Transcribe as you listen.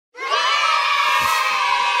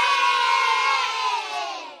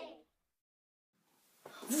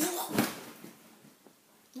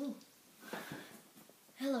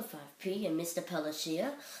P and Mr. Pellish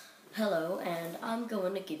here. Hello, and I'm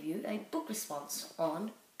going to give you a book response on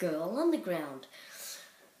Girl Underground,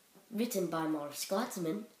 written by Morris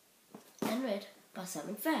Gleitzman and read by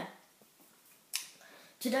Simon Phan.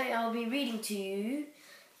 Today I'll be reading to you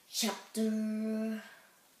chapter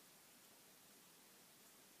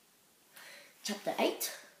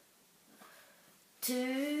 8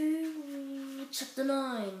 to chapter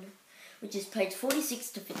 9, which is page 46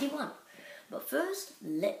 to 51. But first,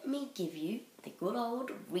 let me give you the good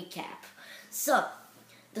old recap. So,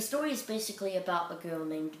 the story is basically about a girl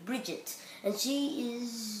named Bridget, and she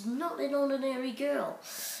is not an ordinary girl.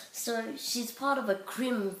 So, she's part of a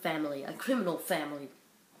criminal family.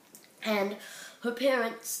 And her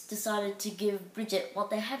parents decided to give Bridget what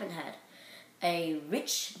they haven't had, a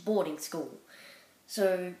rich boarding school.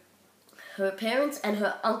 So, her parents and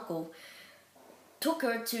her uncle took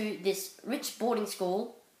her to this rich boarding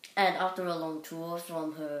school, and after a long tour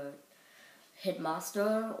from her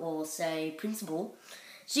headmaster or say principal,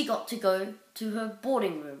 she got to go to her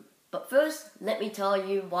boarding room. But first, let me tell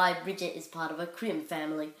you why Bridget is part of a crime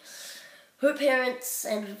family. Her parents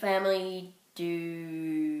and her family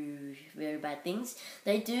do very bad things.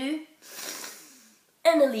 They do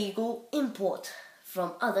an illegal import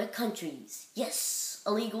from other countries. Yes,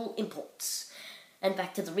 illegal imports. And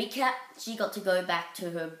back to the recap, she got to go back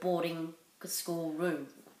to her boarding school room.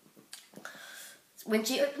 When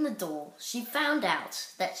she opened the door, she found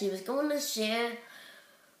out that she was going to share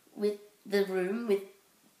the room with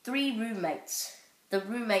 3 roommates. The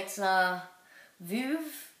roommates are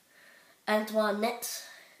Viv, Antoinette,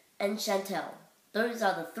 and Chantel. Those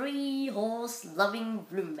are the 3 horse-loving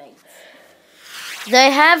roommates.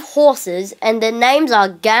 They have horses, and their names are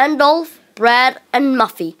Gandalf, Brad, and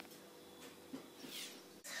Muffy.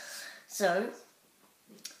 So,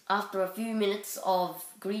 after a few minutes of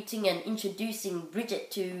greeting and introducing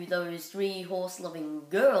Bridget to those 3 horse-loving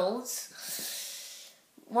girls,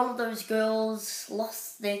 one of those girls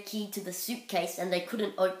lost their key to the suitcase and they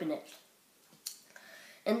couldn't open it.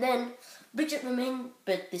 And then Bridget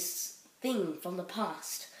remembered this thing from the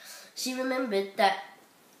past. She remembered that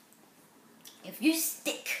if you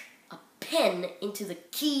stick a pen into the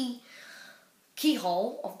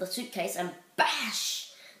keyhole of the suitcase and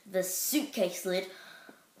bash the suitcase lid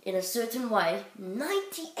in a certain way,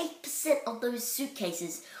 98% of those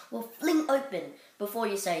suitcases will fling open before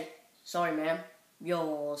you say, "Sorry ma'am,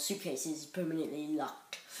 your suitcase is permanently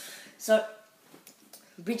locked." So,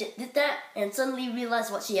 Bridget did that and suddenly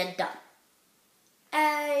realized what she had done.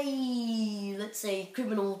 Let's say,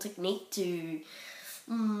 criminal technique to,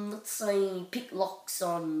 pick locks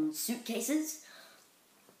on suitcases.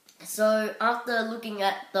 So, after looking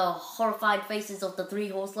at the horrified faces of the 3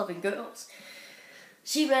 horse-loving girls,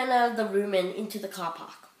 she ran out of the room and into the car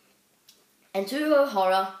park. And to her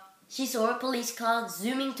horror, she saw a police car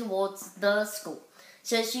zooming towards the school.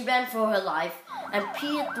 So she ran for her life and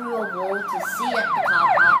peered through a wall to see at the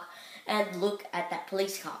car park and look at that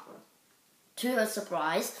police car. To her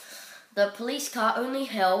surprise, the police car only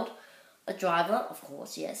held a driver, of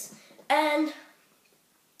course, yes, and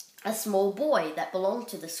a small boy that belonged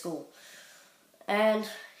to the school. And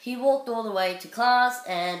he walked all the way to class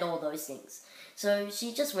and all those things. So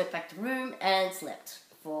she just went back to the room and slept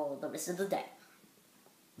for the rest of the day.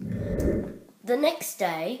 The next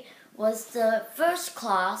day was the first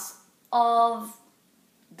class of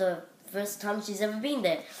the first time she's ever been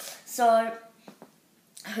there. So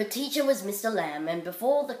her teacher was Mr. Lamb, and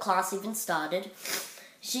before the class even started,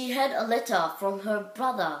 she had a letter from her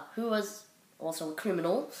brother, who was also a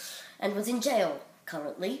criminal and was in jail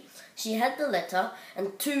currently. She had the letter,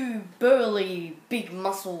 and 2 burly, big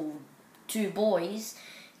muscle 2 boys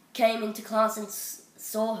came into class and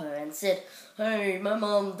saw her and said, "Hey, my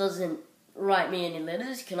mom doesn't write me any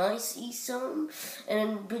letters, can I see some?" And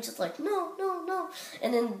then Bridget's like, no.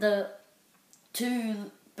 And then the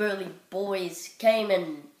 2 burly boys came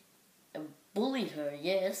and bullied her,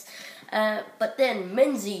 yes. But then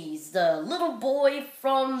Menzies, the little boy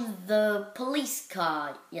from the police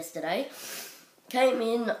car yesterday, came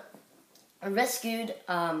in and rescued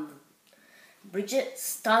Bridget,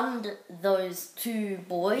 stunned those 2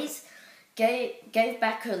 boys, gave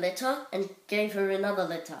back her letter and gave her another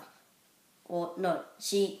letter. Or no,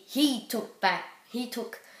 he took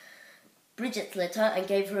Bridget's letter and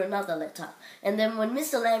gave her another letter. And then when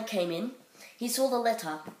Mr. Lamb came in, he saw the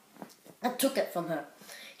letter and took it from her.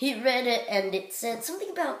 He read it and it said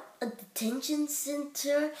something about a detention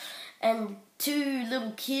center and 2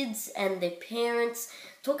 little kids and their parents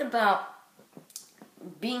talking about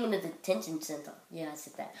being in a detention center. Yeah, I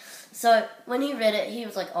said that. So when he read it, he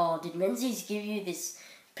was like, "Oh, did Menzies give you this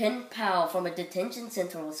pen pal from a detention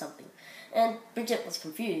center or something. And Bridget was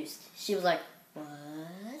confused. She was like,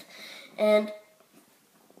 what? And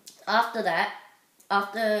after that,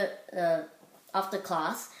 after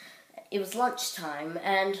class, it was lunchtime,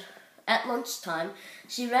 and at lunchtime,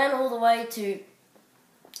 she ran all the way to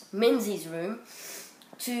Menzies' room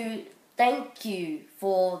to thank you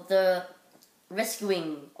for the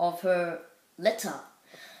rescuing of her letter.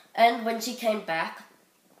 And when she came back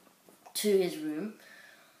to his room,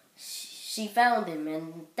 she found him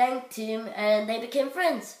and thanked him, and they became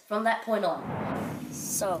friends from that point on.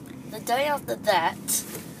 So, the day after that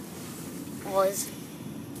was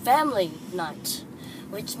family night,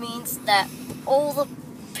 which means that all the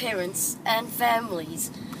parents and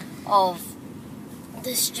families of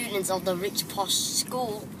the students of the rich posh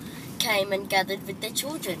school came and gathered with their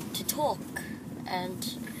children to talk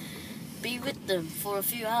and be with them for a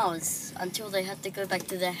few hours until they had to go back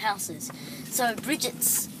to their houses. So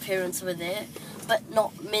Bridget's parents were there, but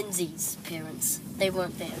not Menzies' parents. They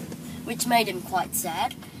weren't there, which made him quite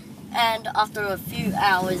sad. And after a few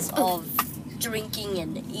hours of drinking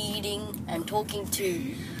and eating and talking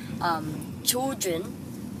to children,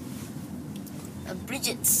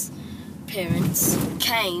 Bridget's parents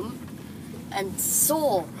came and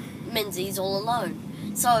saw Menzies all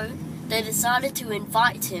alone. So they decided to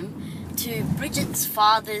invite him to Bridget's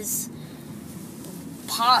father's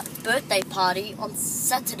birthday party on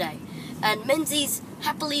Saturday. And Menzies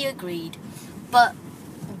happily agreed, but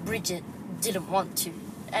Bridget didn't want to,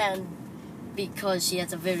 and because she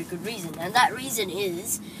has a very good reason, and that reason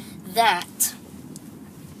is that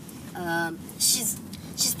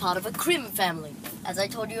she's part of a crim family, as I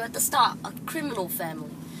told you at the start, a criminal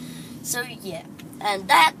family. So yeah, and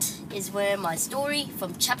that is where my story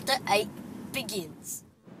from chapter 8 begins.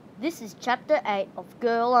 This is chapter 8 of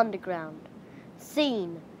Girl Underground.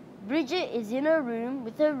 Scene: Bridget is in her room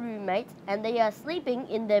with her roommates, and they are sleeping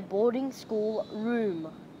in their boarding school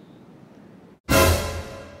room.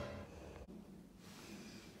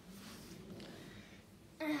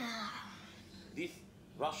 This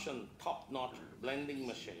Russian top-notch blending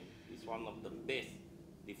machine is one of the best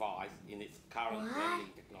devices in its current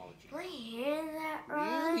blending technology. Can you hear that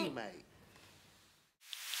right? Really, mate?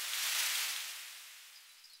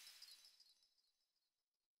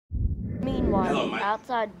 Meanwhile, Hello, mate.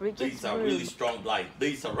 outside Bridget's These are room, really strong blades.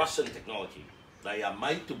 These are Russian technology. They are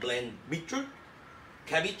made to blend beetroot,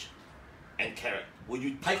 cabbage, and carrot. Will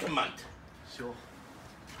you take a mate? Sure.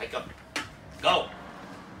 Take a go.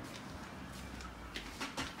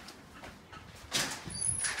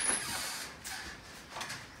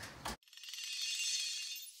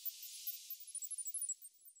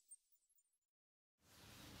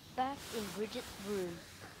 back in Bridget's room.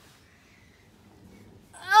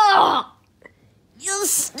 Ah! You're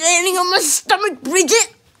standing on my stomach,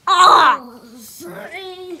 Bridget! Ah! Oh,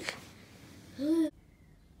 sorry.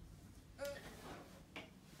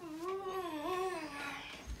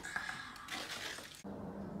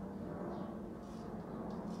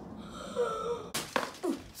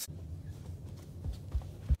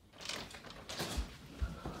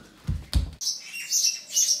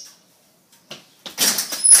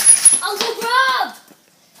 Uncle Rob!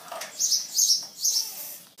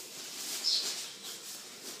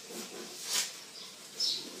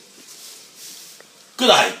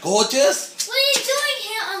 G'day, gorgeous. What are you doing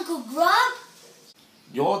here, Uncle Grub?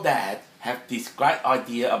 Your dad had this great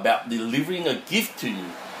idea about delivering a gift to you.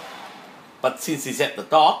 But since he's at the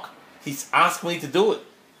dock, he's asked me to do it.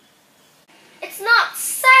 It's not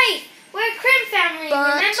safe. We're a crim family,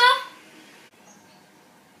 remember?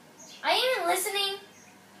 Are you even listening?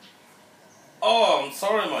 Oh, I'm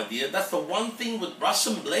sorry, my dear. That's the one thing with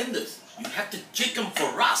Russian blenders. You have to check them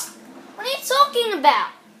for rust. What are you talking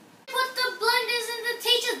about? Put the blenders in the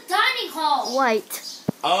teacher's dining hall. Wait.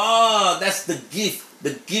 Ah, that's the gift.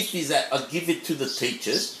 The gift is that I give it to the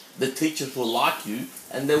teachers. The teachers will like you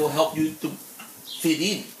and they will help you to fit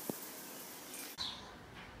in.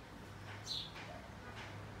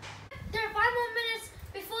 There are 5 more minutes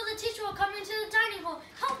before the teacher will come into the dining hall.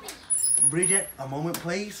 Help me. Bridget, a moment,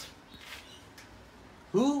 please.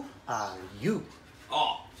 Who are you?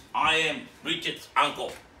 Oh, I am Bridget's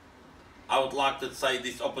uncle. I would like to say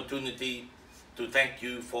this opportunity to thank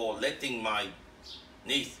you for letting my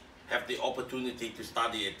niece have the opportunity to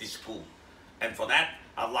study at this school. And for that,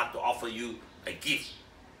 I'd like to offer you a gift.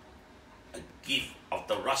 A gift of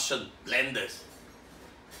the Russian blenders.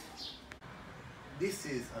 This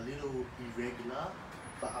is a little irregular,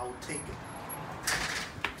 but I'll take it.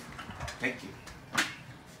 Thank you.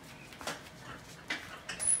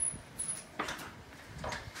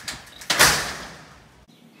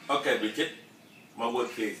 Okay, Bridget. My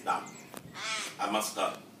work here is done. I must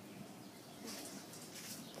go.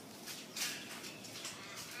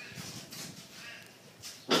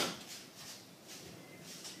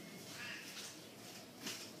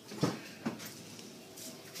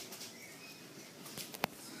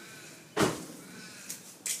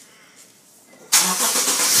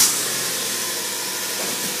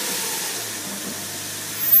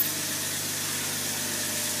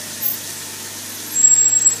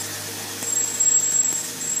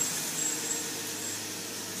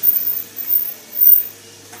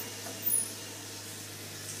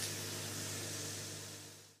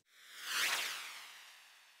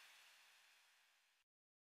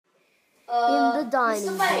 In the dining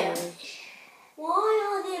Mr. Bayer, hall. why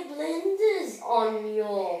are there blenders on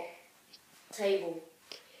your table?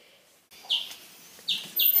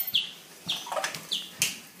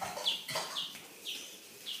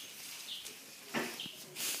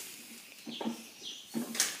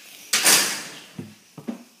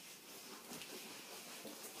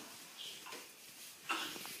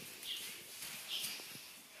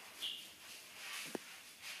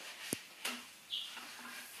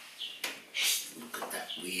 Look at that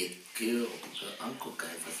weird girl. Her uncle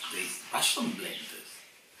gave us these Russian blenders.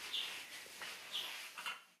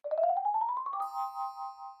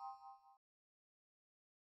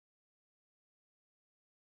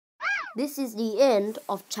 This is the end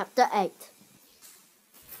of chapter 8.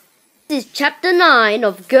 This is chapter 9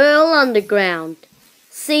 of Girl Underground.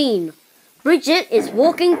 Scene. Bridget is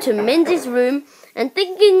walking to Menzies' room and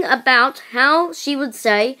thinking about how she would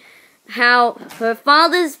say how her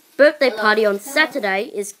father's birthday party on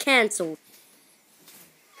Saturday is cancelled.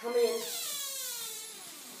 Come in.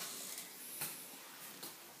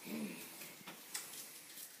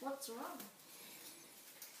 What's wrong?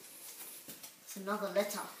 It's another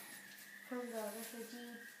letter. From the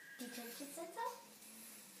refugee detention center?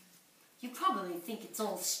 You probably think it's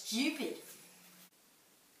all stupid.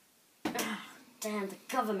 Damn the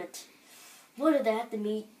government. Why do they have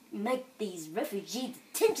to make these refugee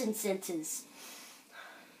detention centres?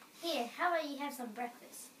 Here, how about you have some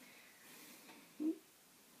breakfast?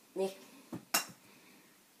 Nick.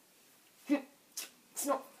 It's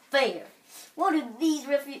not fair. Why do these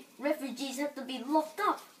refugees have to be locked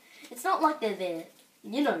up? It's not like they're there,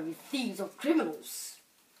 thieves or criminals.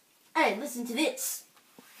 Hey, listen to this.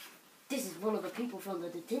 This is one of the people from the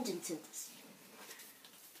detention centres.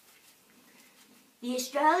 The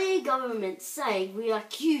Australian government say we are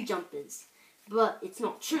queue jumpers, but it's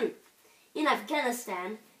not true. In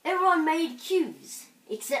Afghanistan, everyone made queues,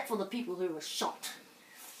 except for the people who were shot.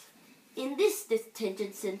 In this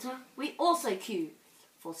detention centre, we also queue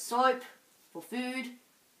for soap, for food,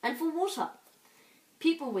 and for water.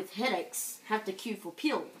 People with headaches have to queue for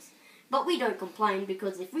pills, but we don't complain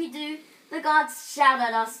because if we do, the guards shout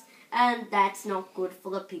at us, and that's not good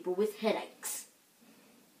for the people with headaches.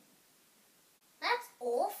 That's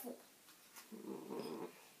awful.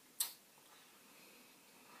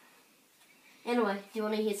 Anyway, do you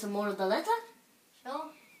want to hear some more of the letter? Sure.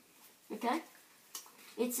 Okay.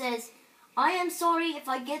 It says, I am sorry if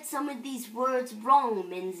I get some of these words wrong,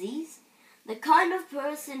 Menzies. The kind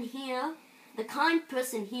person here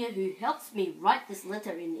who helps me write this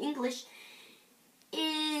letter in English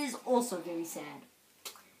is also very sad.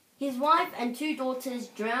 His wife and 2 daughters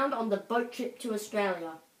drowned on the boat trip to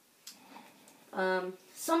Australia.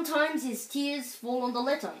 Sometimes his tears fall on the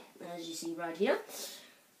letter, as you see right here.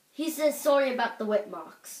 He says sorry about the wet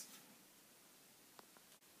marks.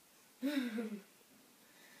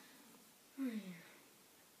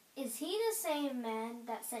 Is he the same man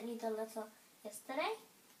that sent you the letter yesterday?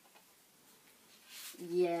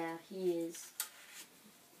 Yeah, he is.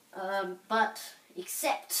 But,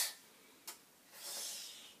 except,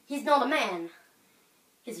 he's not a man.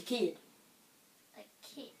 He's a kid. A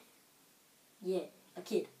kid. Yeah, a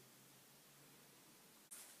kid.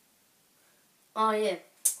 Oh, yeah.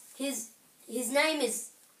 His name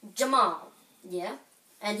is Jamal, yeah?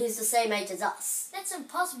 And he's the same age as us. That's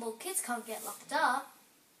impossible. Kids can't get locked up.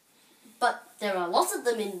 But there are lots of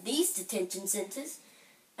them in these detention centres.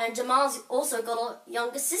 And Jamal's also got a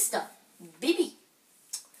younger sister, Bibi.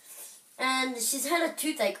 And she's had a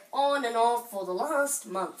toothache on and off for the last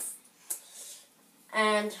month.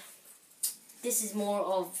 And this is more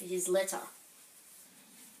of his letter.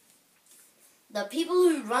 The people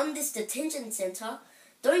who run this detention centre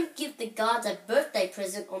don't give the guards a birthday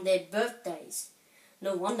present on their birthdays.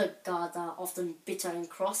 No wonder guards are often bitter and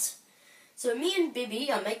cross. So me and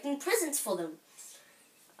Bibi are making presents for them.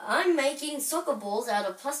 I'm making soccer balls out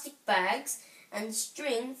of plastic bags and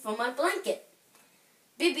string from my blanket.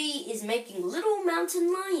 Bibi is making little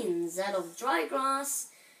mountain lions out of dry grass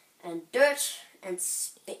and dirt and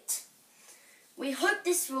spit. We hope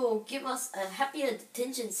this will give us a happier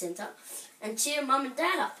detention centre and cheer Mum and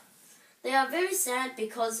Dad up. They are very sad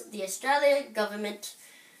because the Australian government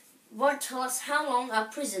won't tell us how long our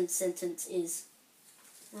prison sentence is.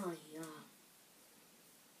 Oh, yeah.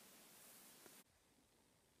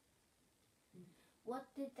 What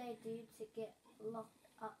did they do to get locked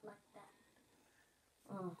up like that?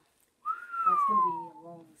 Oh, that's going to be a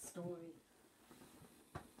long story.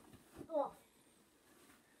 Oh,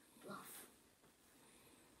 bluff.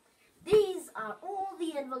 These are all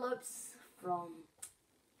the envelopes from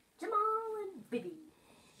Jamal and Bibi.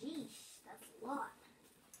 Sheesh, that's a lot.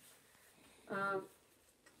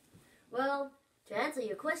 Well, to answer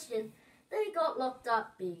your question, they got locked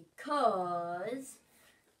up because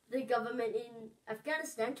the government in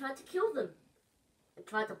Afghanistan tried to kill them and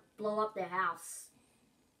tried to blow up their house.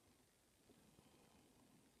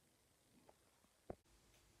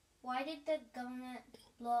 Why did the government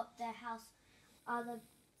blow up their house? Are the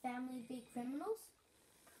family big criminals?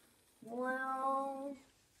 Well,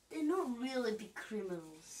 they're not really big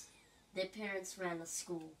criminals. Their parents ran a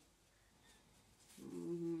school.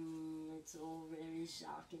 It's all very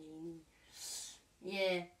shocking.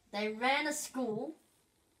 Yeah, they ran a school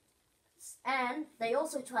and they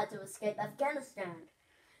also tried to escape Afghanistan.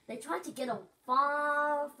 They tried to get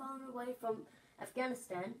far, far away from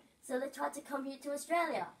Afghanistan, so they tried to come here to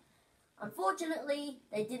Australia. Unfortunately,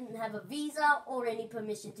 they didn't have a visa or any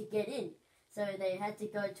permission to get in, so they had to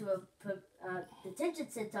go to a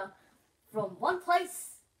detention centre from one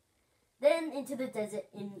place, then into the desert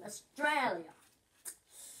in Australia.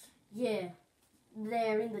 Yeah,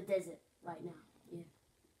 they're in the desert right now. Yeah,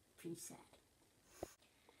 pretty sad.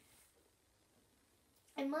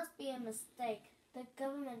 It must be a mistake. The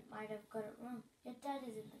government might have got it wrong. Your dad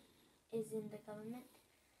is in the government.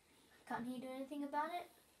 Can't he do anything about it?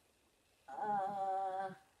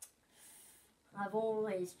 I've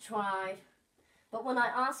always tried. But when I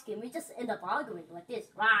ask him, we just end up arguing like this.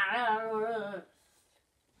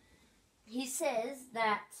 He says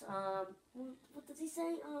that, what does he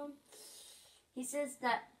say? He says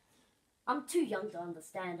that I'm too young to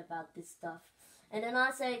understand about this stuff. And then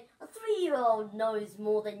I say, a 3-year-old knows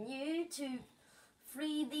more than you to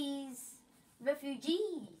free these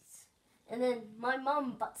refugees. And then my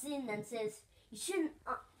mum butts in and says, you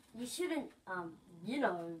shouldn't,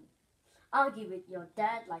 argue with your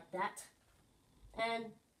dad like that. And,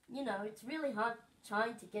 it's really hard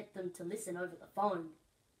trying to get them to listen over the phone.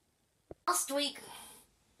 Last week,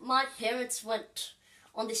 my parents went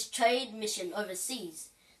on this trade mission overseas,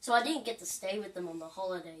 so I didn't get to stay with them on the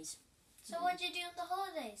holidays. So what'd you do on the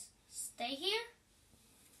holidays? Stay here?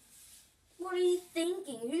 What are you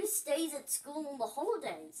thinking? Who stays at school on the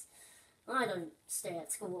holidays? I don't stay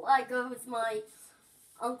at school. I go with my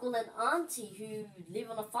uncle and auntie who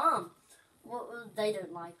live on a farm. Well, they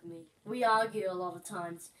don't like me. We argue a lot of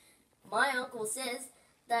times. My uncle says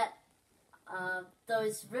that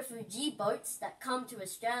those refugee boats that come to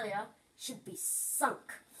Australia should be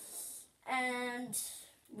sunk. And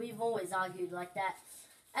we've always argued like that.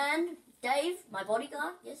 And Dave, my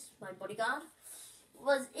bodyguard,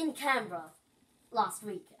 was in Canberra last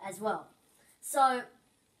week as well. So,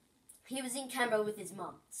 he was in Canberra with his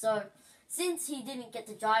mum. So, since he didn't get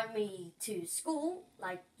to drive me to school,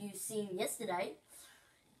 like you've seen yesterday,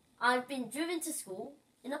 I've been driven to school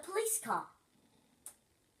in a police car.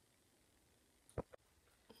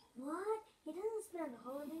 What? He doesn't spend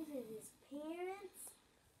holidays with his parents?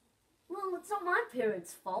 Well, it's not my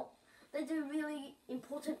parents' fault. They do really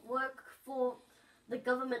important work for the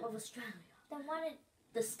government of Australia. Then why did...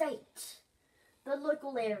 The state. The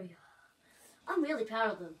local area. I'm really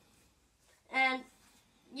proud of them. And,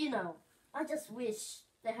 I just wish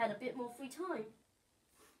they had a bit more free time.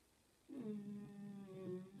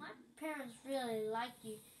 My parents really like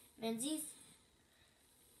you, Menzies.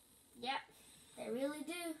 Yep, they really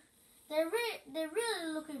do. They're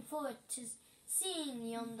really looking forward to seeing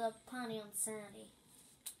you on the party on Saturday.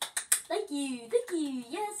 Thank you.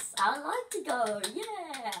 Yes, I like to go.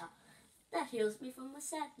 Yeah. That heals me from my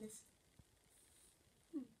sadness.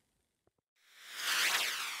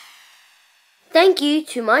 Thank you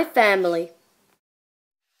to my family.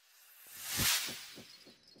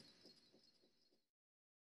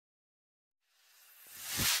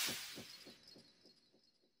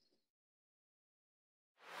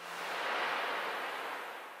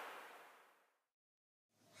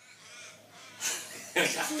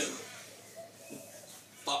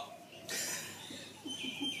 Stop.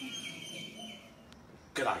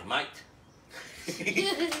 G'day, mate.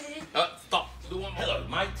 Stop. do one more. Hello,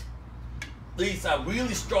 mate. These are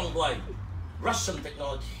really strong blade. Russian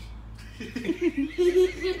technology.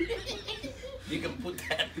 You can put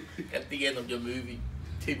that at the end of your movie.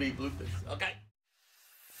 TV bloopers. Okay.